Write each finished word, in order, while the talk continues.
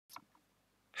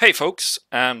Hey folks,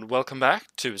 and welcome back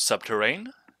to Subterrain.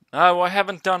 Now, I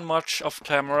haven't done much off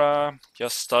camera,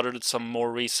 just started some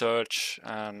more research,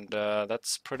 and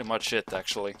that's pretty much it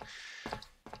actually.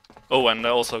 Oh, and I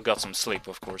also got some sleep,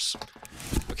 of course.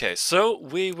 Okay, so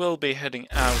we will be heading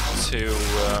out to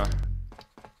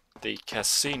the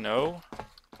casino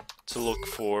to look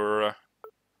for,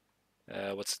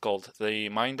 what's it called, the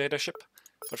mine data ship.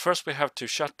 But first we have to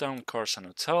shut down Cars and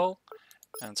Hotel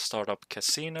and start up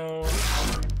casino.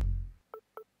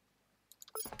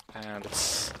 And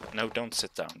it's... no, don't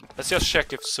sit down. Let's just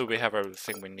check if so we have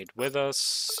everything we need with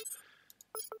us.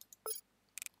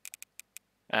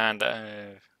 And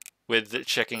with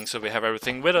checking so we have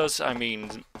everything with us, I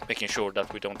mean making sure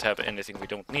that we don't have anything we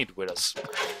don't need with us.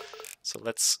 So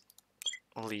let's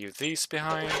leave these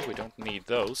behind. We don't need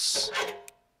those.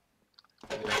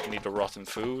 We don't need the rotten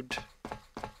food.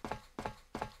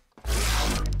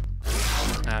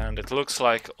 And it looks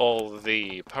like all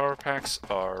the power packs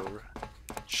are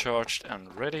charged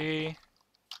and ready.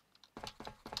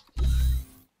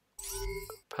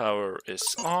 Power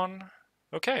is on.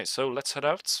 Okay, so let's head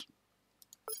out.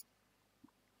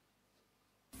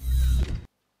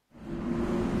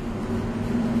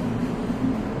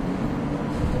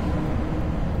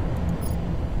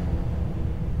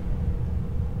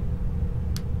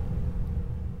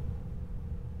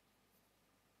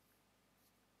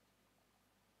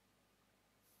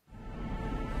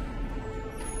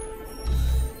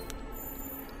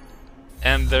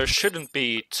 And there shouldn't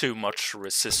be too much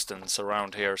resistance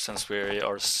around here since we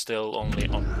are still only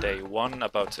on day 1,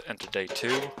 about to enter day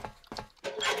 2.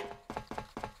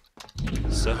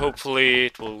 So hopefully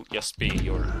it will just be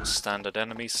your standard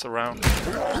enemies around.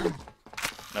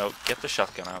 No, get the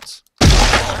shotgun out.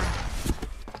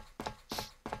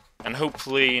 And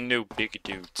hopefully no big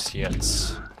dudes yet.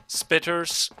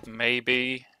 Spitters,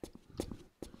 maybe.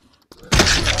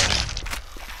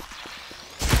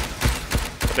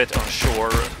 A bit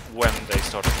unsure when they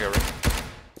start appearing.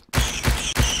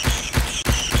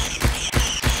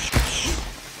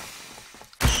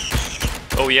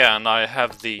 Oh yeah, and I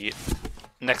have the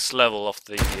next level of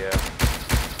the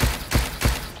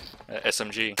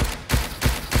SMG.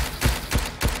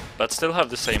 But still have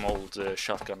the same old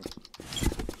shotgun.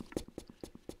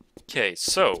 Okay,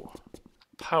 so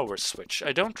power switch.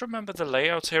 I don't remember the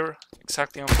layout here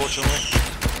exactly, unfortunately.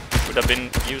 Would have been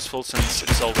useful since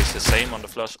it's always the same on the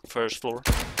first floor.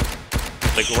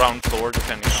 The ground floor,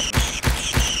 depending on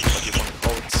what you want to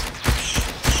call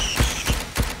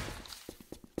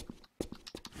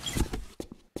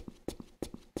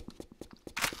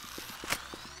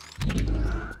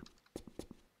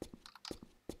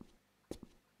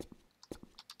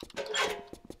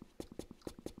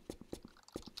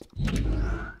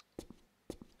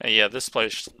it. Yeah, this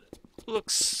place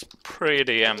looks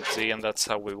pretty empty, and that's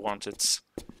how we want it.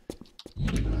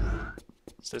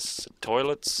 Is this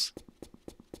toilets?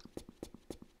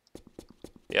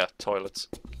 Yeah, toilets.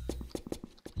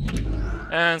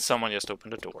 And someone just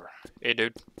opened the door. Hey,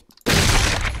 dude.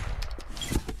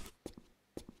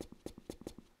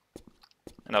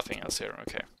 Nothing else here,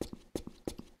 okay.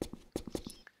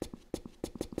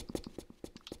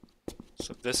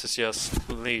 So this is just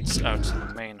leads out to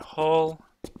the main hall.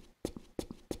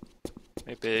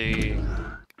 Maybe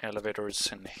elevator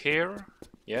is in here.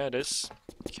 Yeah, it is.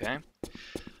 Okay.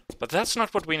 But that's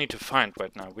not what we need to find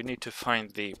right now. We need to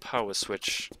find the power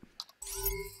switch.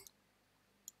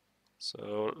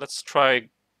 So let's try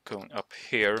going up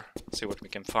here, see what we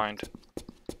can find.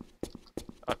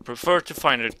 I prefer to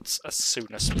find it as soon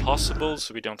as possible,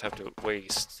 so we don't have to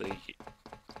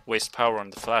waste power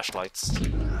on the flashlights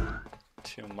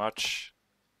too much.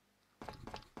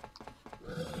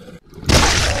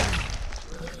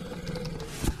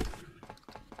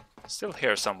 Still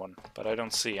hear someone, but I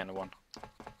don't see anyone.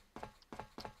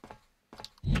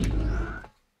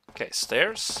 Okay,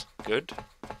 stairs, good.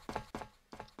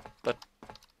 But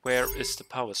where is the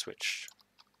power switch?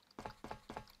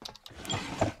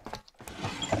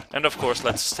 And of course,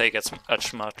 let's take as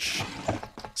much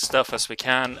stuff as we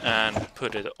can and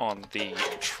put it on the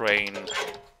train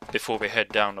before we head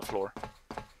down the floor.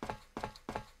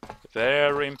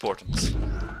 Very important.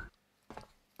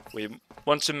 We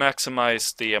want to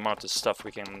maximize the amount of stuff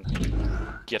we can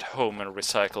get home and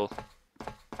recycle.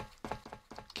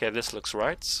 Okay, this looks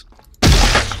right.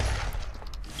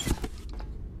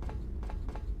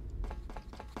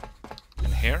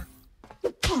 In here.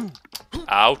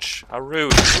 Ouch, how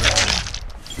rude.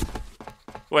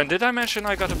 When did I mention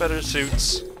I got a better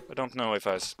suit? I don't know if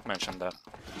I mentioned that.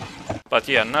 But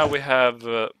yeah, now we have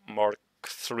Mark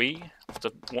III of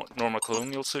the normal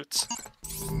colonial suits,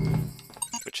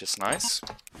 which is nice.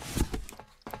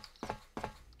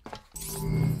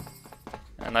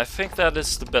 And I think that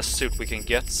is the best suit we can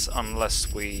get,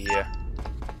 unless we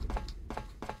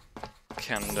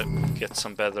can get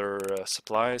some better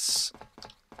supplies.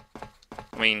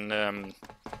 I mean,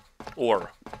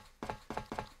 ore.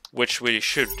 Which we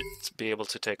should be able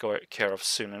to take care of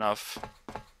soon enough.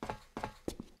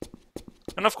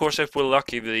 And of course, if we're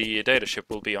lucky, the data ship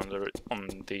will be on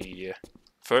the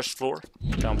first floor,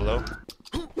 down below.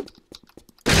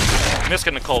 I'm just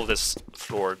gonna call this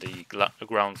floor the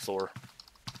ground floor.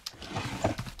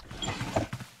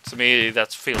 To me,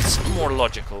 that feels more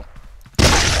logical.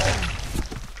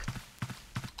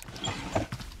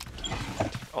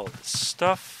 All this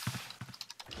stuff.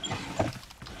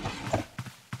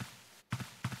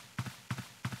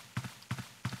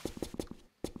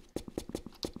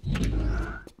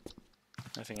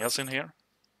 Anything else in here?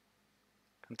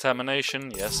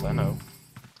 Contamination, yes, I know.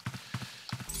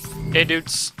 Hey,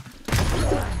 dudes.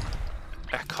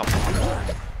 Ah, come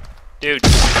on. Dudes,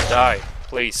 die,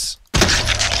 please.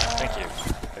 Thank you.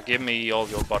 Give me all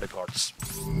your body parts.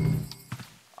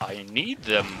 I need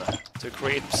them to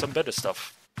create some better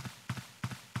stuff.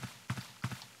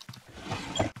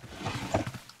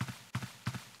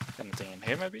 Anything in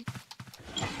here, maybe?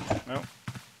 No.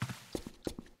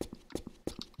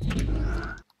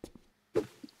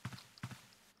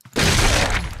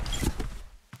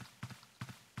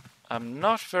 I'm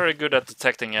not very good at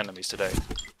detecting enemies today.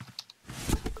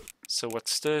 So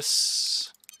what's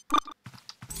this?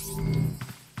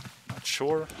 Not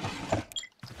sure.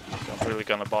 Not really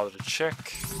gonna bother to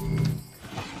check.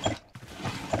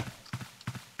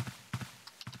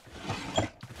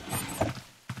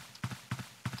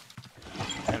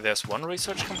 And there's one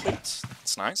research complete.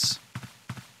 That's nice.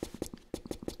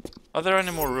 Are there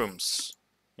any more rooms?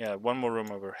 Yeah, one more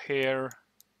room over here.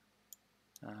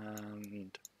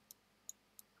 And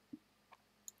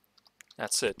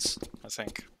that's it, I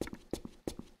think.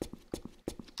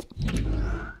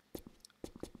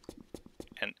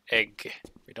 An egg.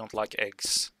 We don't like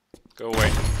eggs. Go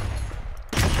away.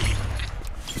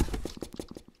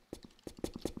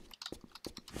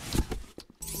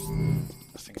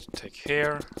 Nothing to take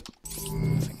here.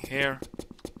 Nothing here.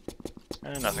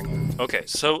 And nothing here. Okay,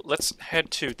 so let's head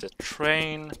to the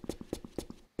train.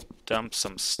 Dump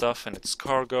some stuff in its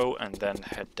cargo and then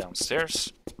head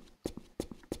downstairs.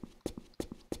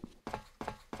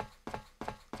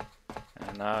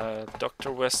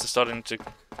 Dr. West is starting to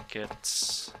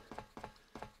get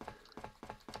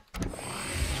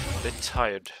a bit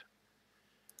tired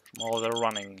from all the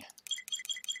running.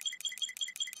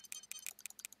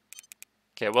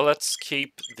 Okay, well, let's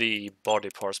keep the body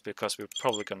parts because we're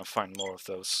probably gonna find more of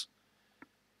those.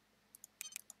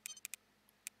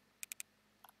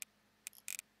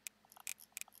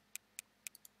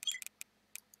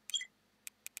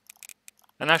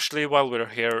 And actually, while we're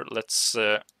here, let's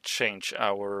change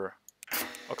our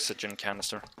oxygen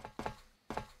canister.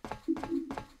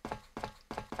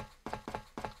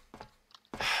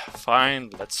 Fine,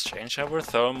 let's change our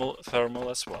thermal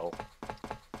as well.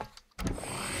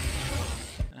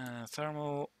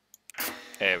 Thermal.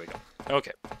 There we go.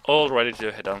 Okay, all ready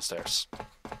to head downstairs.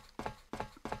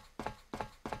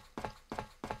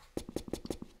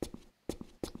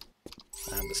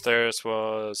 And the stairs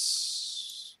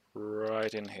was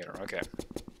right in here. Okay,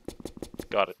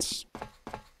 got it.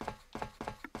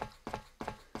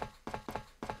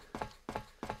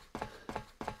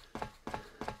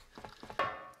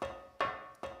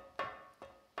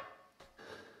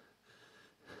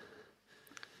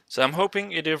 So I'm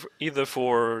hoping either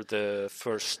for the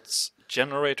first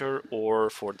generator or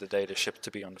for the data ship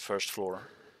to be on the first floor.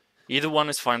 Either one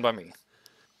is fine by me.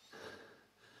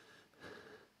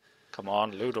 Come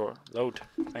on, load.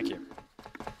 Thank you.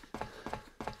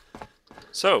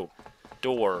 So,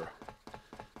 door.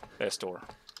 There's door.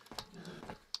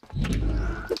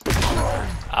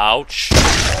 Ouch.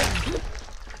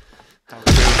 How rude.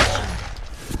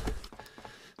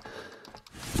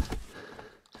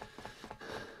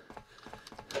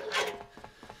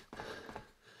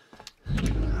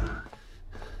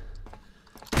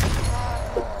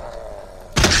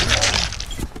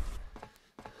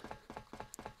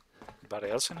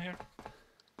 Anybody else in here?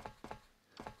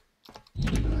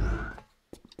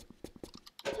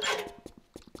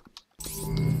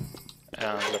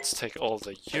 And let's take all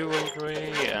the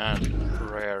jewelry and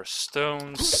rare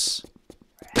stones.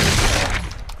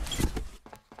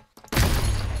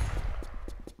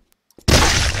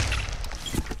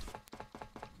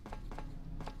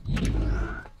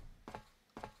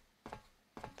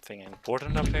 Anything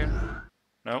important up here?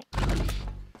 No.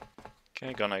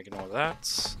 Okay, gonna ignore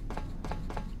that.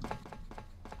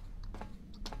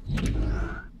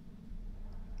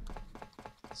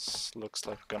 Looks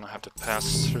like we're gonna have to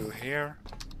pass through here.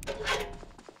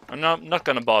 I'm not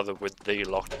gonna bother with the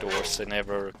locked doors. They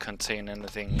never contain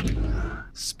anything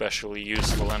especially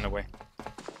useful anyway.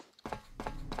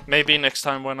 Maybe next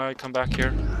time when I come back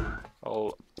here,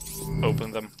 I'll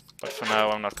open them. But for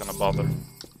now, I'm not gonna bother.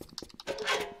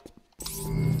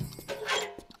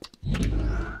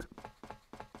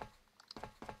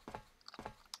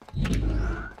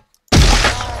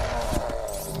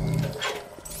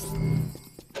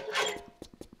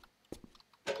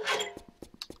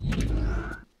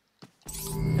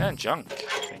 And junk,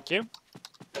 thank you.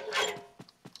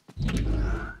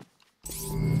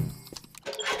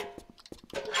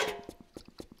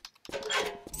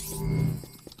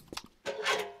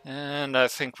 And I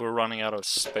think we're running out of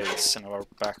space in our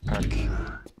backpack.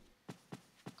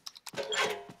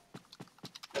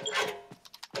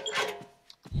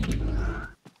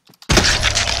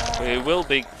 We will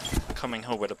be coming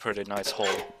home with a pretty nice haul.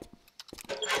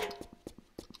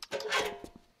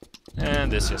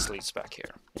 And this just leads back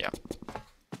here, yeah.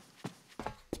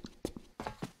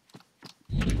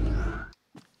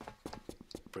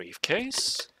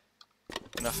 Briefcase?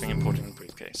 Nothing important in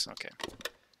briefcase, okay.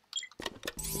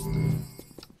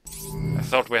 I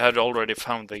thought we had already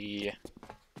found the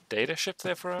data ship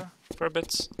there for a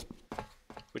bit.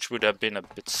 Which would have been a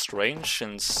bit strange,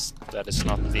 since that is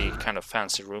not the kind of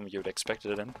fancy room you'd expect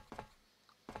it in.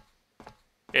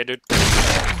 Hey dude.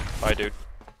 Bye dude.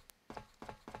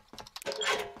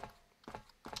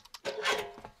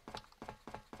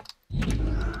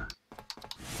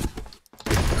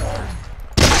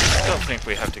 I don't think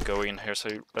we have to go in here,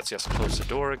 so let's just close the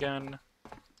door again.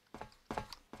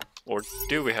 Or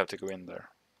do we have to go in there?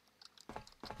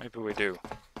 Maybe we do.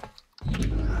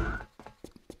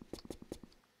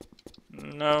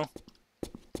 No.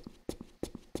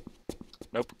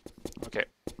 Nope. Okay.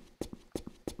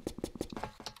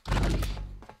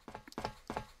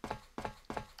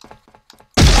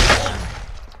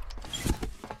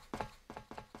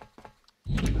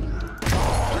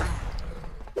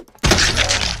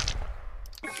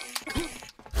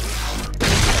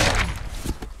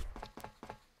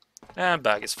 And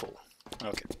bag is full.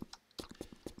 Okay.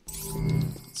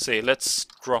 Let's see, let's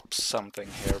drop something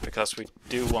here, because we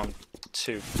do want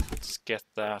to get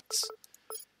that.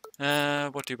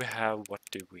 What do we have? What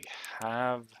do we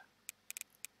have?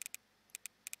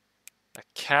 A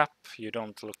cap. You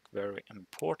don't look very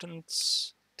important.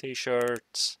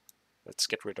 T-shirt. Let's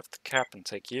get rid of the cap and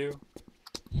take you.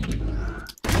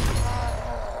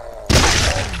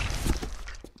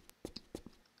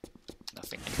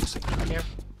 Nothing interesting here.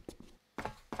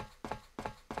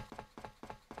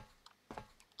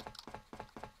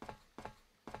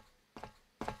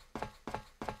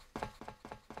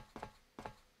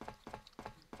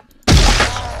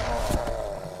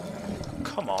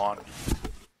 Come on.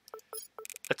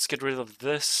 Let's get rid of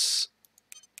this.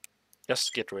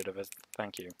 Just get rid of it.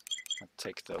 Thank you. I'll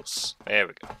take those. There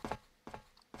we go.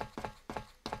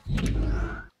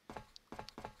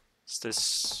 Is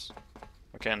this...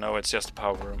 Okay, no, it's just a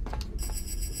power room.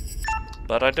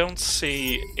 But I don't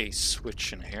see a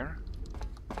switch in here,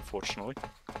 unfortunately.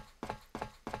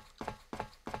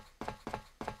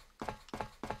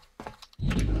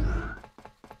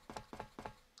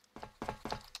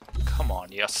 Come on,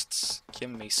 just give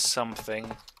me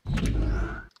something.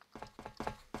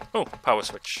 Oh, power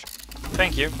switch.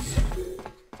 Thank you.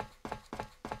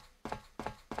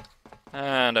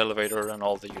 And elevator and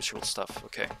all the usual stuff.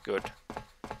 Okay, good.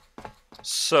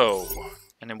 So,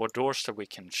 any more doors that we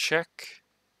can check?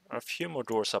 There are a few more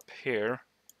doors up here.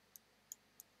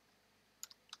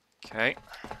 Okay,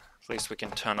 at least we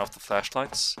can turn off the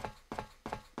flashlights.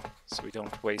 So we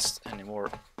don't waste any more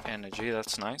energy,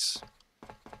 that's nice.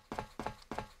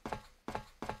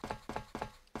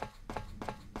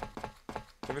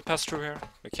 Can we pass through here?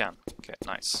 We can. Okay,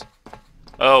 nice.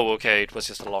 Oh, okay, it was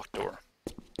just a locked door.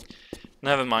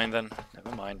 Never mind then,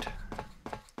 never mind.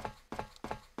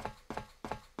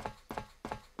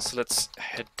 So let's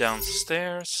head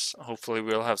downstairs. Hopefully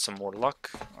we'll have some more luck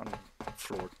on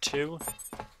floor 2.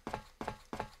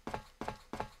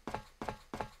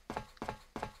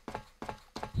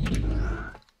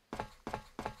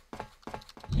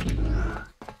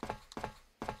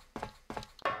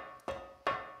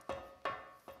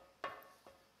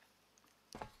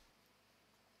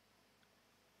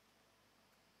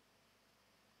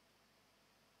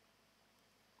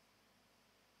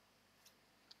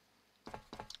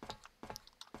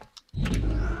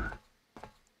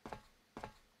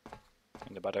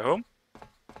 Anybody home?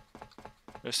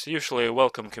 There's usually a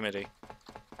welcome committee.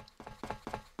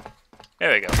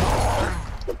 There we go.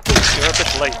 You're a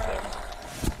bit late there.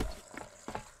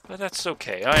 But that's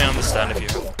okay, I understand if you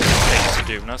have things to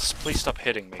do. Now, please stop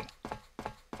hitting me.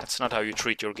 That's not how you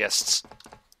treat your guests.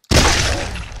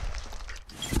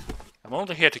 I'm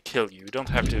only here to kill you. You don't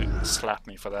have to slap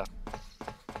me for that.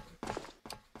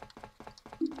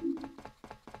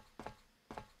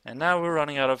 And now we're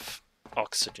running out of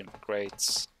oxygen.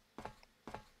 Great.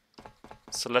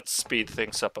 So let's speed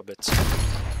things up a bit.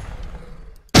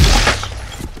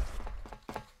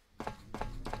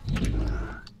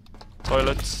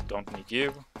 Toilet, don't need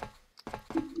you.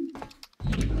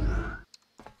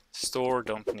 Store,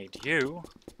 don't need you.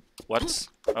 What?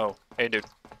 Oh, hey dude,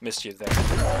 missed you there.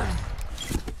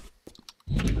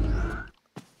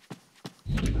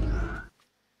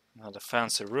 Another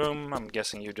fancy room, I'm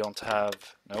guessing you don't have...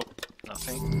 Nope,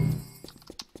 nothing.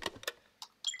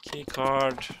 Key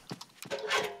card.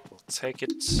 We'll take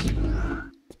it.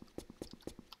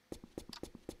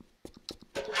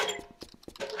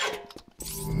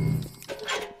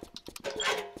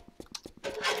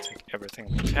 Take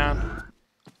everything we can.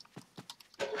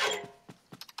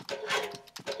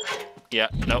 Yeah,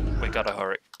 nope, we gotta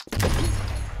hurry.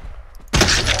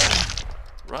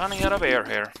 Running out of air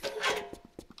here.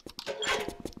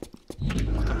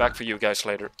 I'll come back for you guys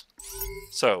later.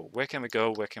 So, where can we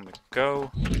go? Where can we go?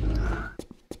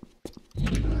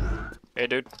 Hey,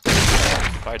 dude.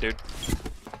 Bye, dude.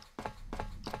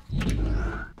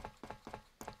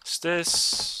 Is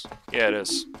this? Yeah, it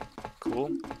is. Cool.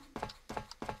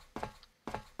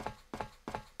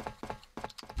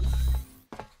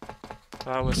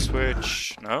 Power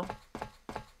switch. No.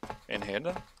 In here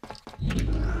then.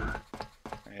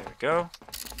 There we go.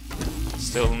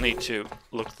 Still need to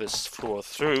look this floor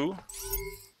through.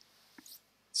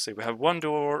 See, we have one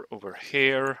door over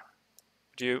here.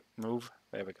 Would you move?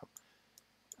 There we go.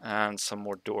 And some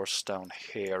more doors down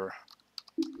here.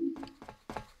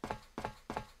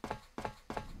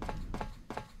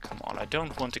 Come on, I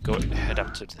don't want to go head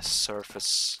up to the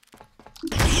surface.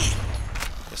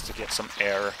 Just to get some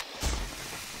air.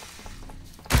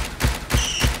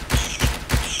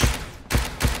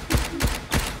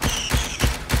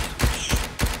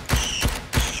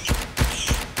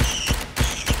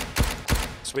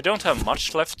 So we don't have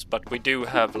much left, but we do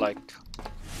have like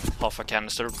half a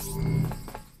canister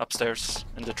upstairs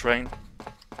in the train.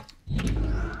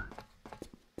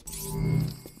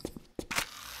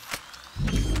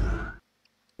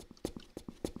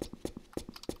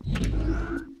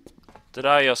 Did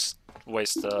I just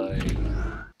waste a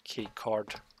key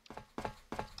card?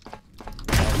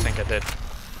 I think I did.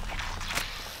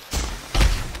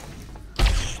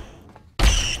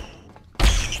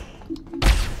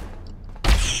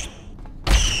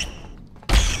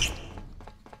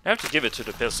 I have to give it to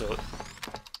the pistol.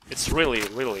 It's really,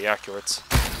 really accurate.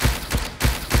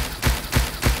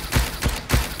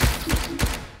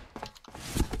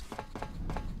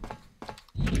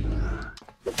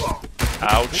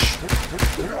 Ouch.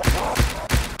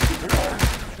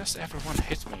 Why does everyone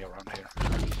hit me around here?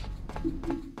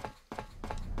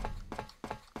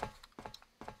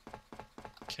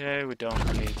 Okay, we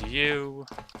don't need you.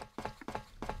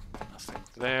 Nothing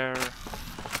there.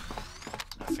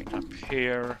 Nothing up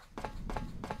here.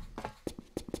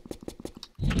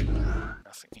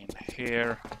 Nothing in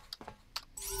here.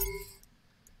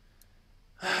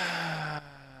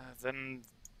 Then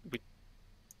we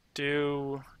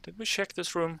do... Did we check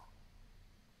this room?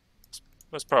 It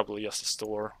was probably just a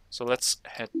store. So let's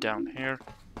head down here.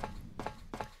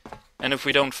 And if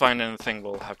we don't find anything,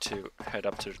 we'll have to head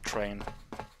up to the train.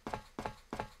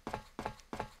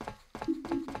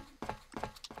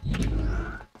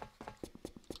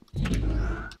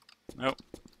 Nope.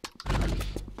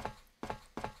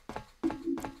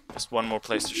 Just one more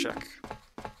place to check.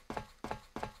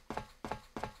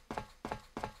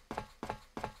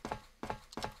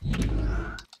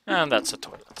 And that's a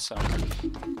toilet, so...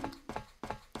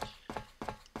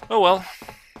 Oh well.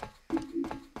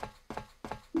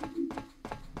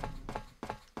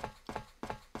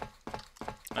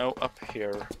 No, up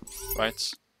here,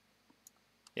 right?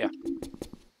 Yeah.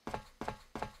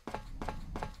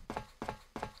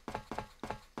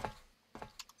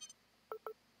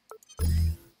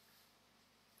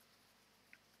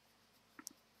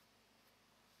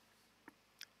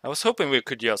 I was hoping we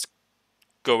could just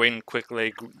go in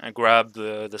quickly and grab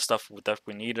the stuff that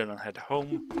we needed and head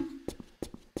home.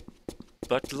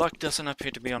 But luck doesn't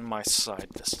appear to be on my side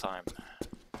this time.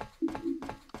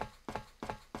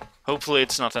 Hopefully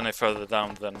it's not any further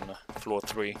down than floor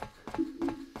 3.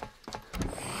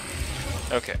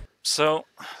 Okay, so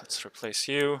let's replace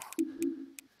you.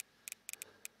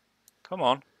 Come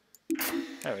on.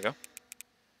 There we go.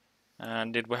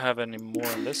 And did we have any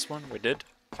more in this one? We did.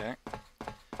 Okay.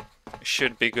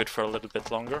 Should be good for a little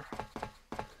bit longer.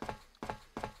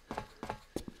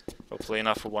 Hopefully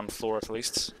enough for one floor at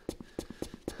least.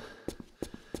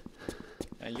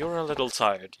 And you're a little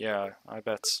tired, yeah, I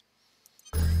bet.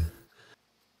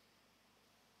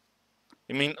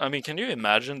 I mean, can you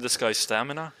imagine this guy's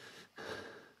stamina?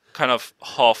 Kind of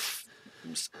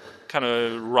kind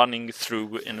of running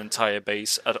through an entire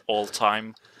base at all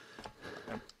time.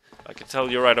 I can tell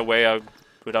you right away,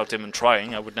 without even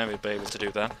trying, I would never be able to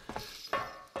do that.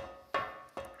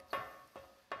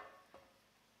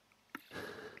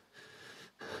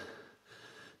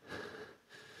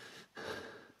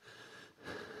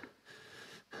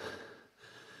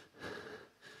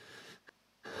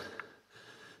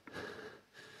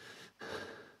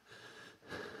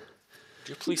 Could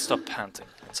you please stop panting?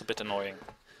 It's a bit annoying.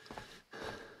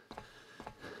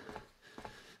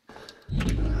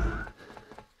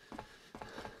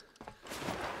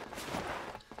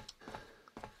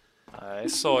 I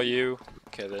saw you.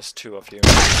 Okay, there's two of you.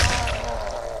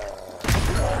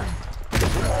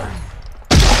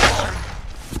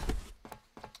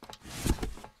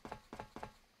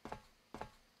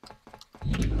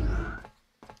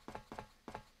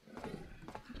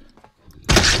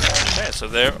 Okay, so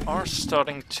there are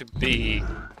starting to be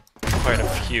quite a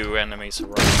few enemies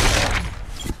around.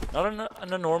 Not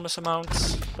an enormous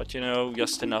amount, but you know,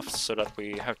 just enough so that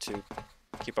we have to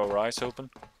keep our eyes open.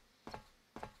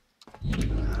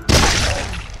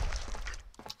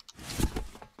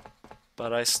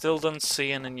 But I still don't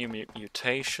see any new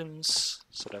mutations,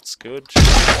 so that's good.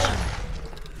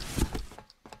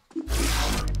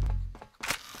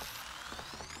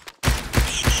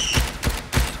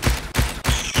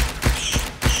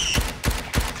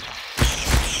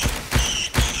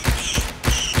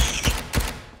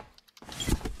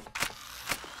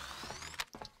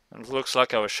 And it looks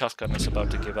like our shotgun is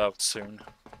about to give out soon.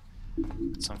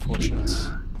 It's unfortunate.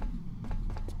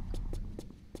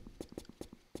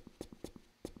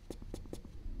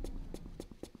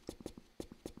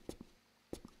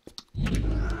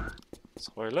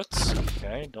 Toilets?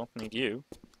 Okay, don't need you.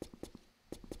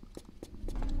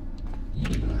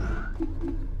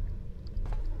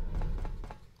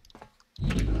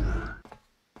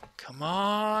 Come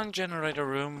on, generator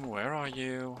room, where are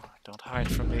you? Don't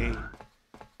hide from me.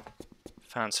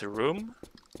 Fancy room?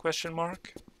 Question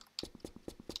mark.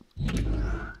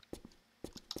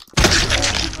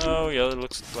 Oh yeah, it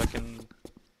looks like an...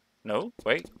 No,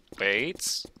 wait, maybe.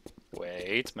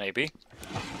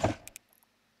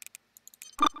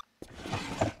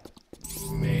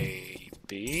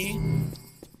 Maybe...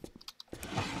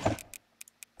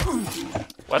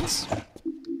 What?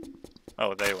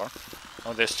 Oh, there you are.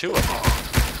 Oh, there's two of them.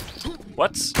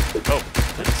 What? Oh,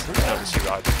 I didn't notice you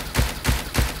either.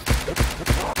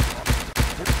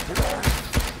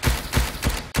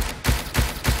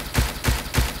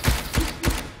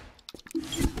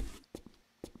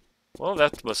 Well,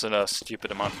 that wasn't a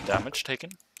stupid amount of damage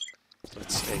taken.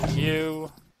 Let's take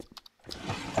you.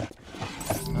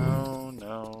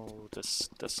 No, this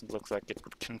doesn't look like it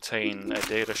would contain a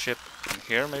data ship in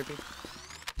here, maybe?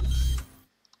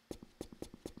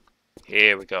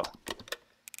 Here we go.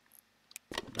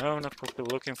 No, not what we're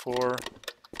looking for.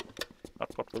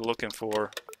 Not what we're looking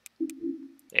for.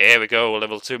 There we go,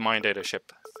 level 2 mine data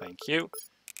ship. Thank you.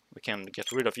 We can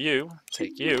get rid of you,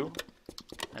 take you,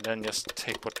 and then just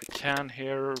take what we can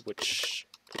here, which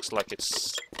looks like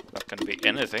it's not going to be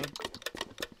anything.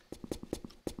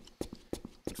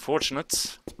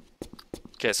 Unfortunate.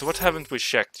 Okay, so what haven't we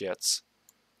checked yet?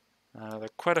 There are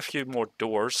quite a few more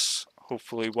doors.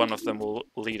 Hopefully one of them will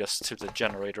lead us to the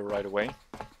generator right away.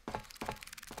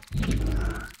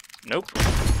 Nope.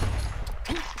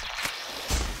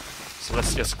 So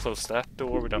let's just close that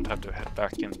door, we don't have to head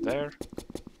back in there.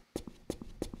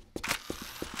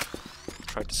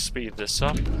 Try to speed this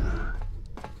up.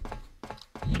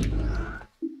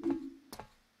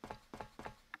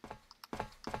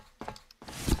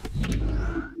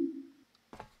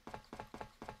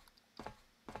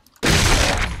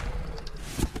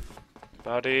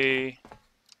 Buddy.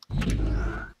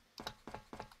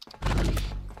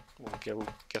 We'll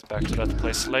get back to that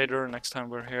place later, next time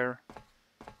we're here.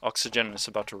 Oxygen is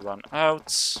about to run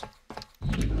out.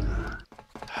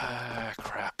 Ah,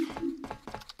 crap.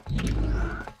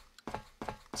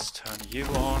 Let's turn you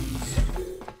on.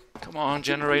 Come on,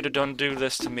 generator, don't do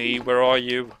this to me. Where are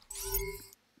you?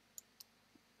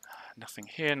 Nothing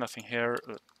here, nothing here.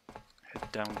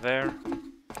 Head down there.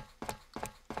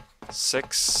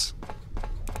 6.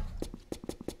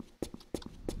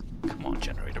 Come on,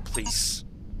 generator, please.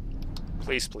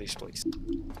 Please, please, please.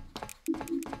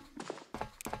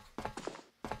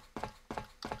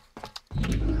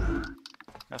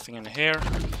 Nothing in here.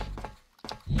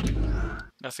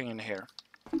 Nothing in here.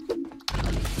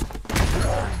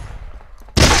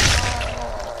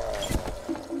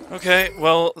 Okay,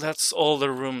 well, that's all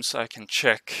the rooms I can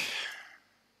check.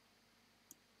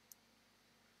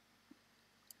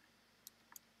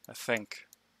 I think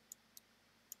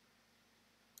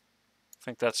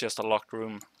that's just a locked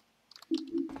room.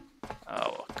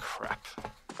 Oh, crap.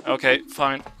 Okay,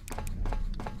 fine.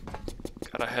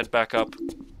 Gotta head back up.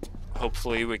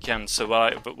 Hopefully we can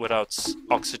survive without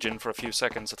oxygen for a few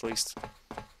seconds at least.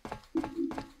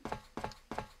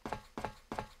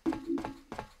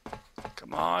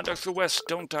 Come on, Dr. West,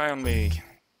 don't die on me.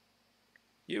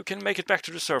 You can make it back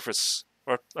to the surface.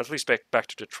 Or at least back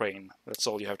to the train. That's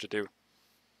all you have to do.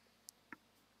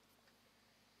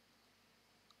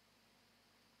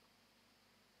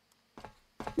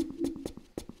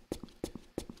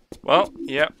 Well,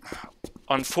 yeah.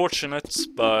 Unfortunate,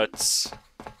 but...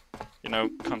 you know,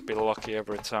 can't be lucky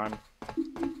every time.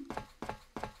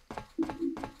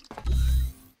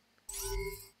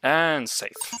 And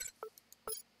safe.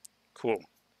 Cool.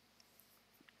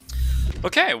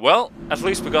 Okay, well, at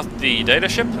least we got the data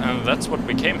ship, and that's what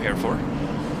we came here for.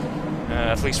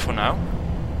 At least for now.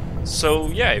 So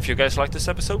yeah, if you guys liked this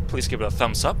episode, please give it a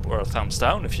thumbs up or a thumbs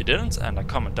down if you didn't, and a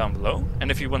comment down below. And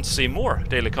if you want to see more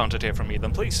daily content here from me,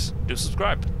 then please do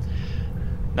subscribe.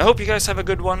 I hope you guys have a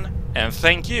good one, and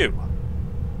thank you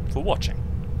for watching.